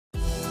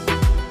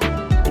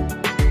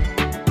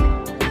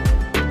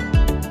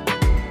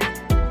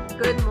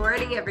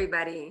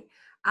everybody.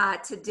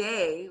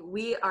 Today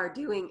we are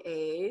doing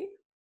a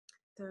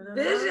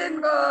vision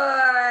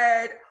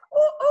board.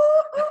 Ooh,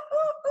 ooh, ooh, ooh,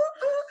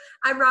 ooh, ooh.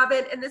 I'm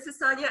Robin and this is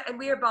Sonia and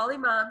we are Bali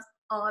Moms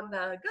on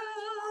the go.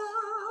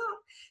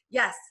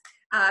 Yes,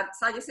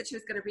 Sonia said she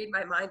was going to read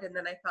my mind and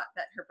then I thought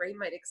that her brain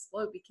might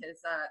explode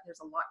because there's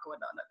a lot going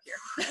on up here.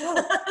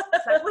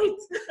 It's like, wait,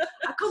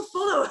 I can't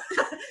follow.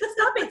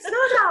 Stop it,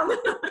 slow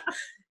down.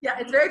 Yeah,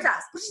 it's very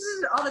fast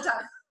all the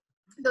time.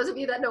 Those of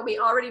you that know me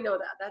already know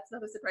that. That's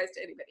not a surprise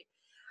to anybody.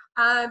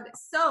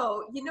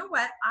 So you know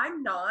what?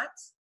 I'm not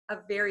a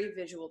very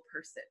visual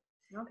person.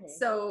 Okay.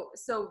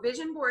 So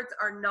vision boards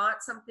are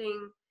not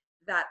something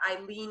that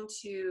I lean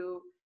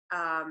to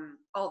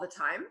all the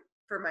time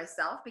for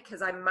myself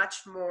because I'm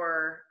much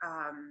more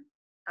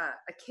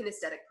a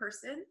kinesthetic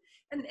person.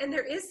 And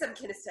there is some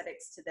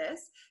kinesthetics to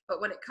this,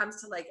 but when it comes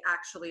to like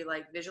actually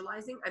like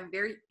visualizing, I'm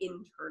very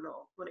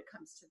internal when it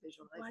comes to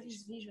visualization. What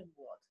is vision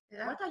board?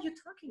 Yeah. What are you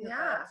talking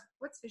Yeah. about?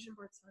 What's vision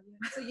board, Sonia?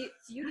 So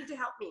you need to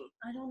help me.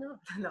 I don't know.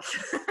 No.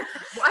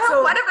 Well, I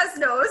hope one of us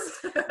knows.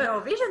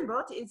 No, vision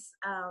board is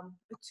a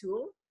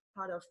tool,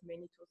 part of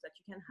many tools that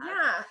you can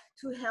have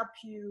to help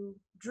you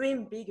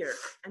dream bigger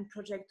and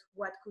project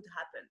what could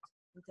happen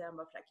in terms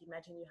of like,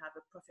 imagine you have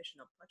a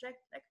professional project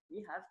like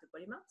we have, the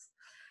Bali Moms,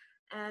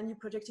 and you're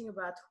projecting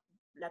about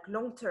like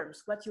long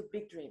terms, what your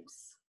big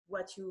dreams,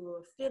 what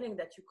you're feeling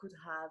that you could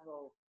have,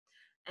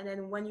 and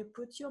then when you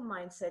put your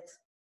mindset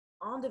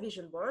on the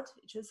vision board,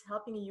 it's just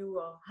helping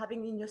you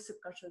having in your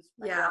subconscious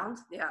background.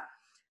 Yeah.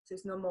 So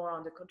it's no more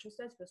on the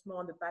consciousness, but it's more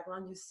on the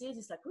background. You see it,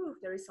 it's like, ooh,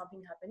 there is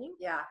something happening.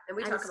 Yeah, and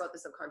we talk about the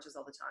subconscious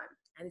all the time.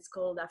 And it's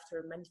called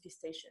after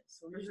manifestation.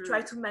 So you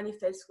try to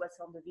manifest what's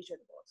on the vision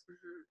board.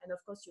 And of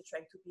course, you're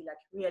trying to be like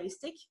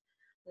realistic.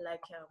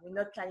 Like we're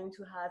not planning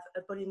to have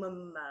a Bali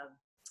Mom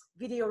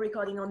video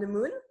recording on the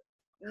moon.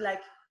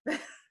 Like,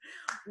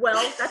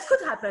 well, that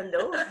could happen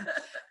though.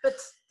 But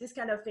these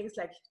kind of things,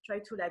 like try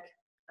to like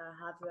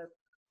have a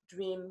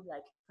dream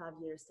like 5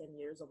 years, 10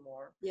 years or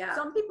more. Yeah.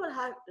 Some people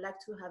like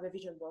to have a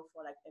vision board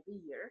for like every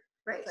year.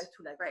 Right. Try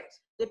to like,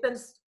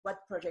 depends what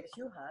project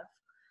you have.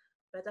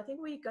 But I think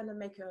we're gonna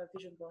make a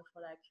vision board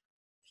for like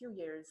a few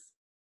years.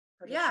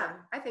 Yeah,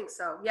 I think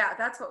so. Yeah,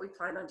 that's what we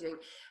plan on doing.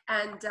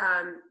 And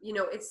you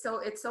know, it's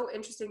so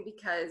interesting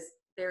because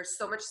there's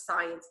so much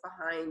science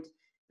behind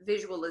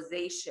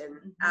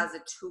visualization as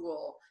a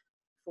tool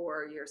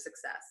for your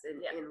success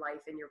in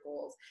life and your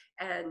goals.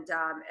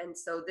 And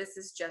so this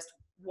is just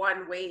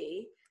one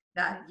way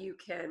that you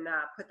can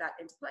put that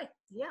into play.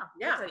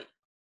 Yeah.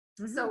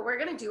 Totally. So we're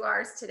going to do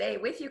ours today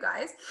with you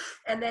guys.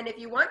 And then if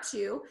you want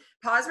to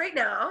pause right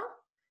now,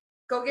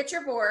 go get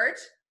your board,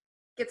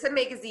 get some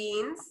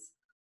magazines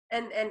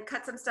and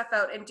cut some stuff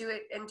out and do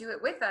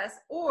it with us,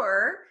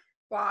 or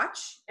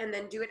watch and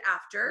then do it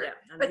after. Yeah.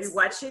 And but you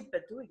watch it,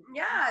 but do it.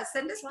 Yeah.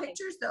 Send us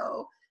pictures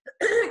though,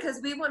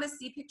 because we want to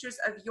see pictures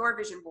of your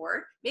vision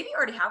board. Maybe you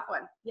already have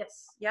one.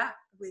 Yes. Yeah.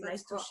 It'd be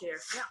nice to share.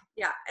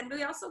 Yeah. And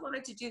we also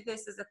wanted to do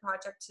this as a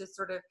project to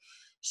sort of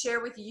share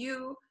with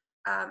you,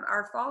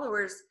 our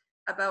followers,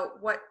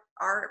 about what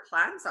our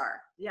plans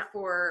are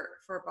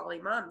for Bali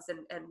Moms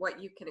and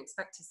what you can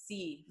expect to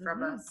see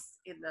from us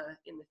in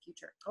the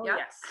future. Oh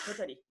yes,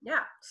 totally. Yeah.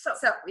 So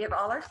we have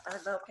all our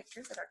little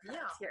pictures that are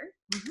here.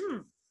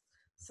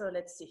 So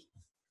let's see.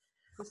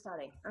 Who's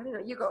starting? I don't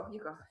know. You go.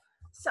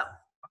 So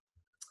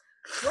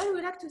what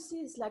we like to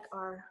see is like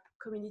our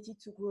community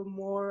to grow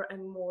more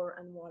and more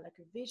and more. Like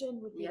a vision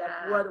would be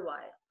like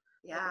worldwide.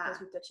 Yeah. Because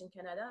we touch in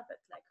Canada, but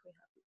like we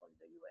have people in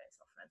the US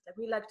or France. Like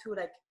we like to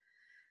like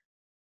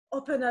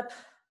open up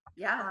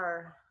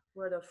our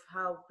word of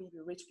how we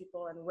reach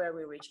people and where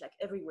we reach, like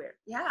everywhere.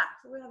 Yeah.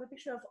 So we have a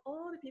picture of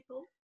all the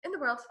people in the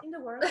world.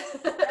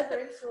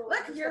 So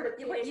look,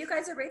 you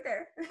guys are right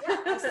there. Yeah,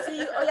 I see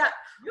you. Oh yeah,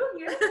 you're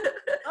here.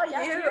 Oh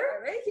yeah,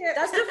 you're right here.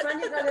 That's the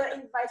friend you're gonna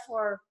invite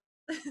for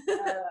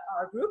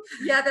our group.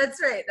 Yeah,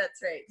 that's right.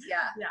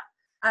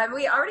 Yeah.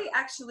 We already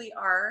actually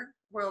are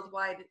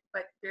worldwide,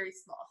 but very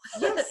small.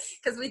 Yes,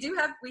 because we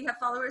have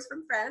followers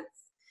from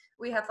France,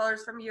 we have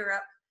followers from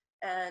Europe,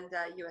 and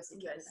US and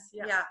Canada.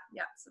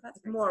 Yeah. So that's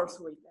more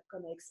sweet.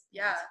 Connects.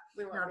 Yeah,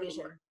 we want our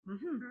vision.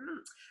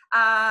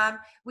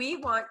 We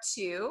want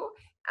to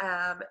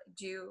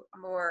do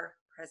more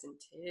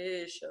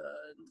presentations.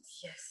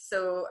 Yes.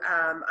 So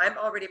I'm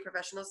already a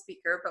professional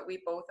speaker, but we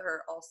both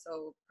are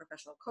also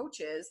professional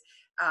coaches.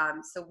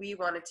 So we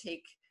want to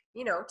take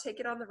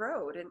it on the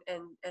road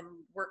and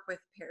work with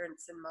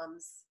parents and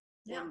moms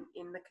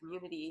in the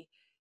community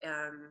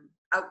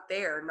out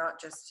there,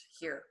 not just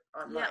here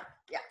online.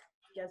 Yeah.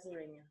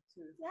 Gathering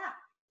too.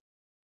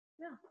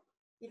 Yeah.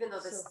 Even though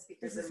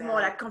this is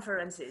more like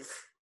conferences.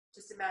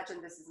 Just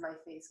imagine this is my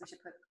face. We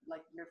should put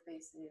like your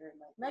face there. And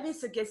maybe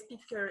it's a guest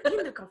speaker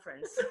in the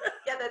conference.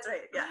 Yeah, that's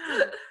right.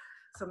 Yeah.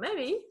 So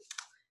maybe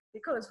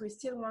because we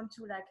still want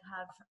to like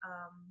have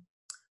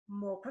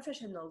more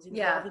professionals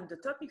involved in the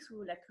topics we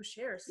would like to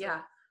share. So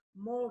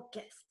more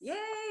guests. Yay!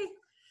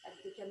 and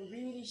they can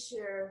really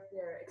share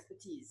their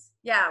expertise.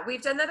 Yeah,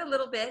 we've done that a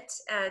little bit,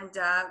 and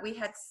we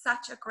had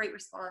such a great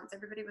response.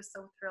 Everybody was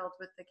so thrilled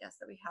with the guests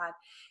that we had,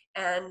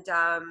 and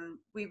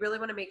we really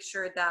want to make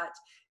sure that,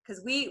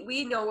 because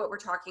we know what we're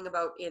talking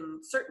about in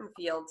certain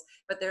fields,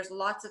 but there's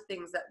lots of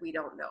things that we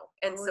don't know,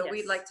 and so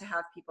we'd like to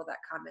have people that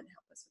come and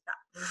help us with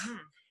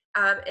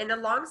that. And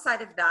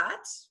alongside of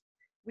that,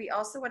 we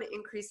also want to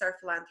increase our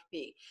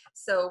philanthropy.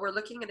 So we're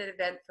looking at an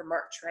event for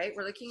March, right?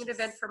 We're looking at an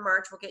event for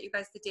March. We'll get you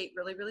guys the date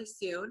really, really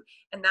soon.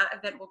 And that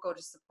event will go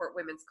to support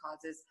women's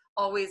causes.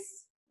 Always,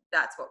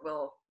 that's what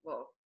we'll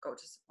go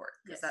to support,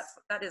 because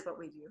that is what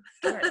we do.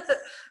 Yes.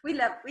 we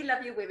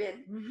love you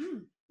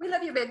women. We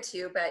love you men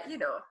too, but you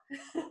know,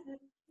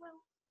 well,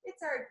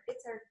 it's our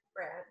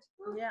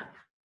brand. Yeah.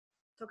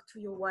 Talk to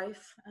your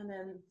wife and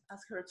then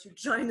ask her to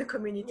join the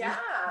community. Yeah.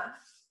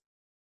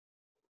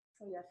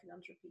 So yeah,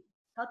 philanthropy.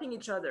 Helping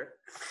each other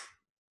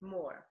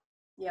more.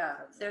 Yeah,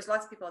 there's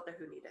lots of people out there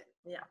who need it.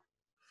 Yeah.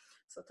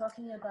 So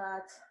talking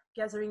about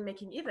gathering,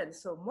 making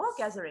events, so more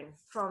gathering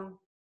from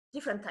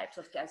different types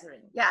of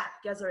gathering. Yeah.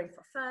 Gathering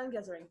for fun,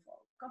 gathering for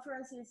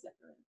conferences,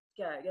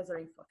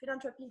 gathering for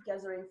philanthropy,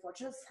 gathering for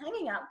just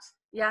hanging out.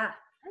 Yeah.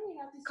 Hanging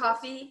out.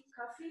 Coffee.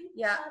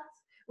 Yeah. Chat.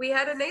 We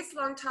had a nice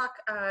long talk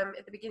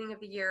at the beginning of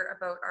the year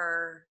about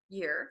our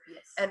year.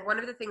 Yes. And one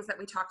of the things that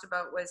we talked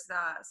about was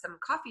some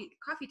coffee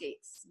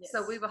dates. Yes.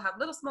 So we will have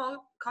little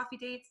small coffee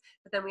dates,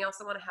 but then we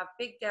also want to have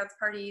big dance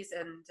parties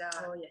and yeah,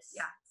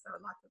 so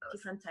lots of those.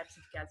 Different types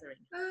of gathering.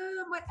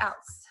 What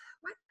else?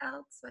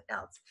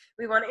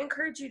 We want to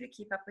encourage you to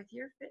keep up with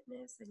your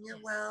fitness and your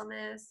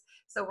wellness.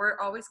 So we're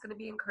always going to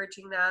be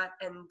encouraging that,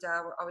 and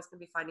we're always going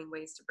to be finding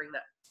ways to bring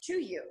that to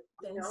you.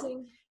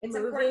 Dancing, it's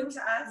moving. Important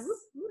to us.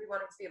 We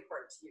want it to be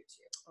important to you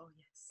too. Oh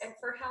yes. And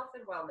for health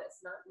and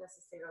wellness, not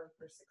necessarily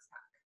for six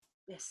pack.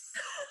 Yes.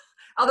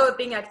 Although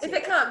being active, if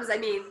it comes, I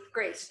mean,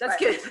 great. That's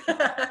good.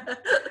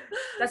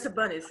 That's a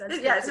bonus.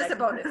 It's just a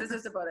bonus. It's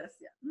just a bonus.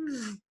 Yeah.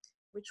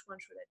 Which one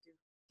should I do?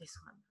 This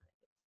one.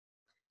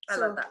 I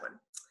love that one.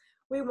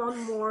 We want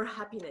more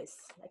happiness,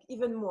 like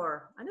even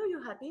more. I know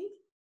you're happy,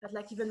 but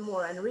like even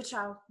more, and reach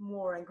out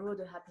more and grow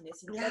the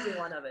happiness in every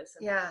one of us.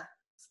 And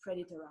spread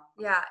it around.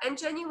 Yeah, and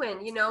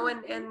genuine, you know,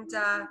 and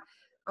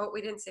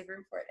we didn't save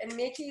room for it. And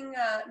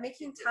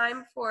making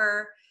time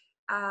for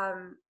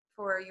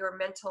your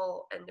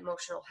mental and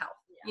emotional health.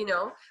 You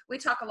know, we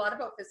talk a lot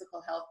about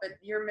physical health, but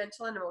your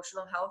mental and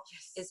emotional health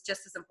is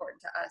just as important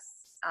to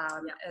us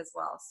as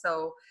well.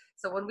 So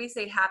when we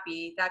say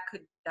happy, that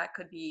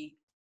could be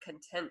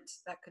content,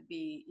 that could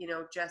be, you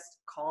know, just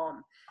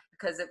calm,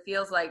 because it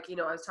feels like, you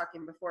know, I was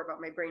talking before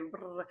about my brain,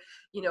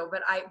 you know,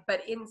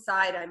 but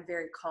inside I'm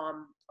very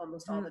calm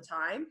almost all the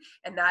time,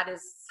 and that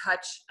is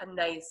such a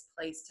nice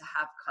place to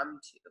have come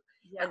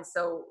to. And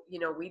so, you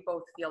know, we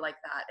both feel like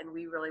that, and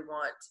we really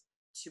want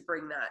to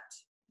bring that,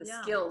 the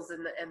skills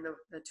and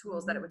the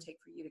tools that it would take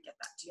for you to get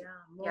that too.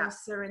 More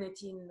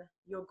serenity in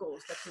your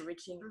goals that you're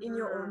reaching in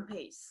your own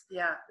pace.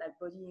 Like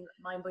body,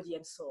 mind, body,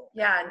 and soul.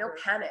 No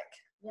panic.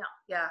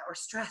 Or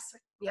stress.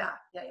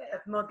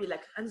 But more be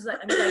like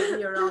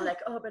anxiety around, like,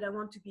 oh, but I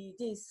want to be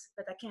this,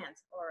 but I can't,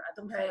 or I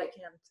don't feel I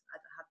can't. I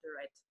don't have the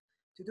right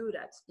to do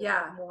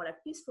that. More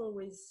like peaceful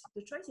with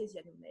the choices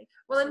that you make.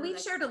 Well, and we've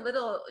shared a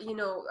little, you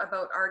know,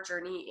 about our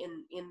journey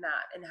in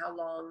that, and how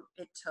long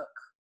it took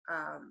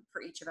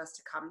for each of us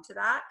to come to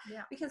that.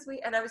 Because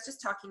I was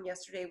just talking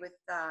yesterday with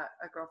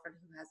a girlfriend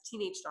who has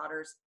teenage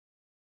daughters,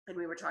 and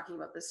we were talking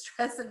about the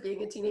stress of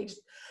being a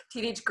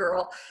teenage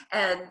girl,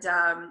 and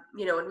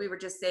you know, and we were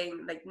just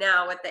saying, like,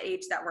 now at the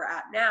age that we're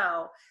at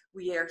now,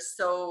 we are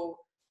so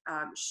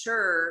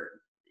sure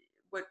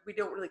we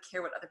don't really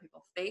care what other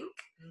people think.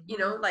 You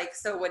know, like,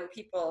 so when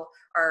people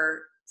are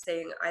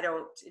saying, I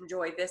don't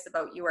enjoy this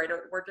about you, or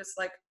we're just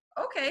like,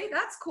 okay,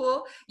 that's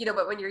cool, you know.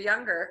 But when you're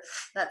younger,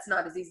 that's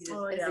not as easy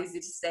easy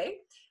to say.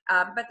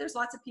 But there's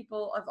lots of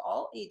people of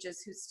all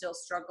ages who still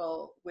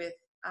struggle with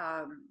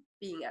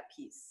being at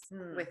peace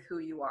with who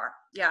you are.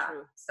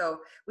 True.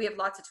 So we have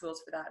lots of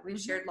tools for that. We've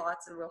shared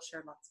lots, and we'll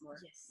share lots more.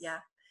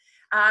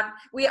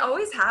 We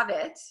always have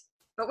it,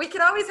 but we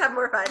can always have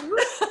more fun.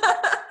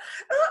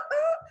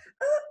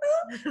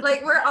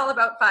 Like, we're all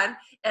about fun,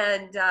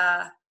 and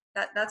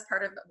that's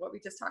part of what we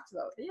just talked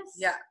about.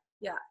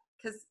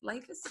 Because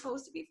life is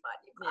supposed to be fun,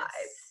 you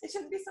guys. It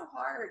shouldn't be so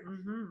hard.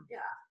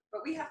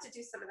 But we have to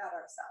do some of that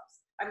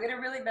ourselves. I'm going to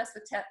really mess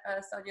with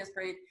Sonia's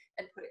brain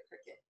and put it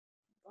crooked.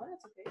 Oh,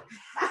 that's okay.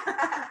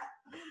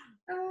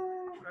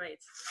 Right.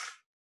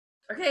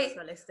 Okay.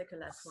 So let's take a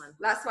last one.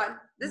 Last one.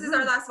 This is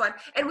our last one.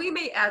 And we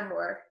may add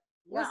more.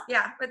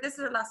 But this is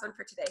our last one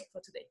for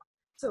today.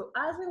 So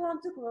as we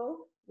want to grow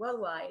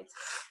worldwide,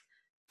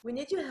 we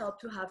need your help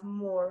to have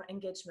more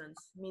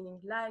engagements, meaning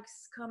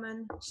likes,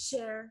 comment,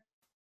 share.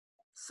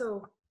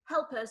 So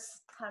help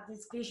us have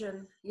this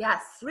vision.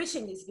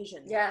 Reaching this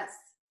vision.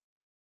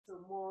 So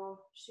more,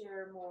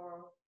 share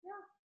more.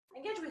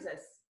 Engage with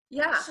us.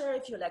 Share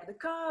if you like the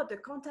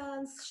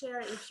contents,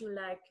 share if you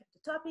like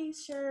the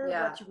topics, share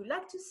what you would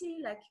like to see.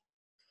 Like,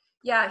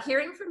 Yeah,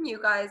 hearing from you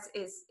guys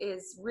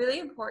is really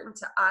important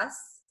to us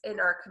in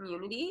our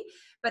community,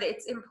 but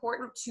it's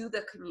important to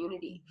the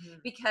community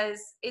because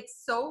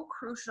it's so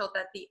crucial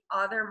that the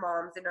other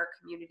moms in our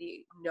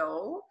community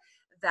know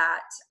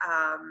that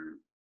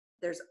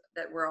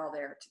that we're all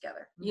there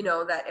together. You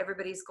know, that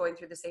everybody's going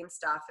through the same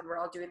stuff and we're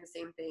all doing the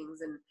same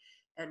things,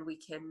 and we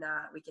can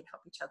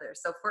help each other.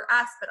 So for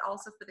us, but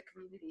also for the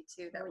community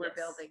too that we're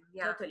building.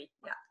 Yeah, totally.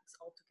 Yeah, it's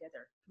all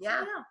together.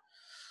 Yeah.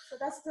 So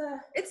that's the.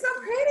 It's so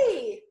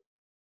pretty.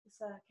 It's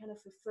a kind of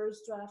a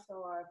first draft of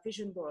our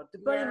vision board, the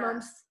Bolly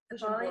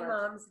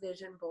Moms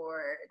vision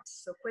board.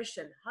 So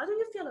question, how do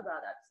you feel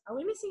about that? Are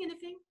we missing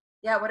anything?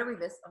 Yeah, what do we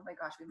miss? Oh my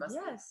gosh, we must.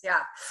 Yes.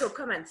 Yeah. So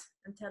comment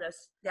and tell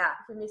us if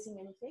we're missing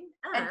anything.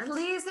 And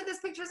please send us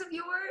pictures of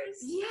yours.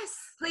 Yes.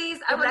 Please.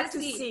 I want to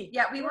see.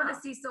 Yeah, we want to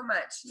see so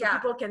much. So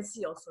people can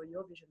see also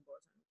your vision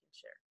boards and we can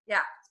share.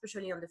 Yeah.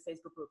 Especially on the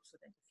Facebook group so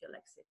that you feel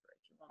like safer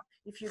if you want.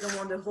 If you don't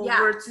want the whole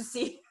world to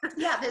see.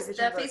 Yeah, the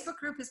Facebook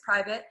group is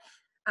private.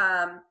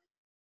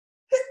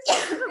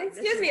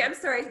 Excuse me, I'm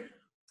sorry.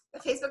 The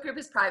Facebook group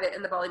is private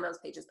and the Bolly Moms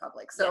page is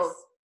public. So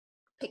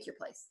pick your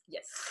place.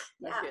 Yes.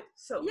 That's good.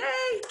 So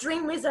yay!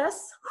 Dream with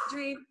us.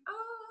 Dream.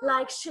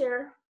 Like,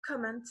 share,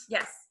 comment.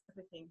 Yes.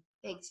 Everything.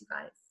 Thanks, you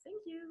guys.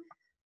 Thank you.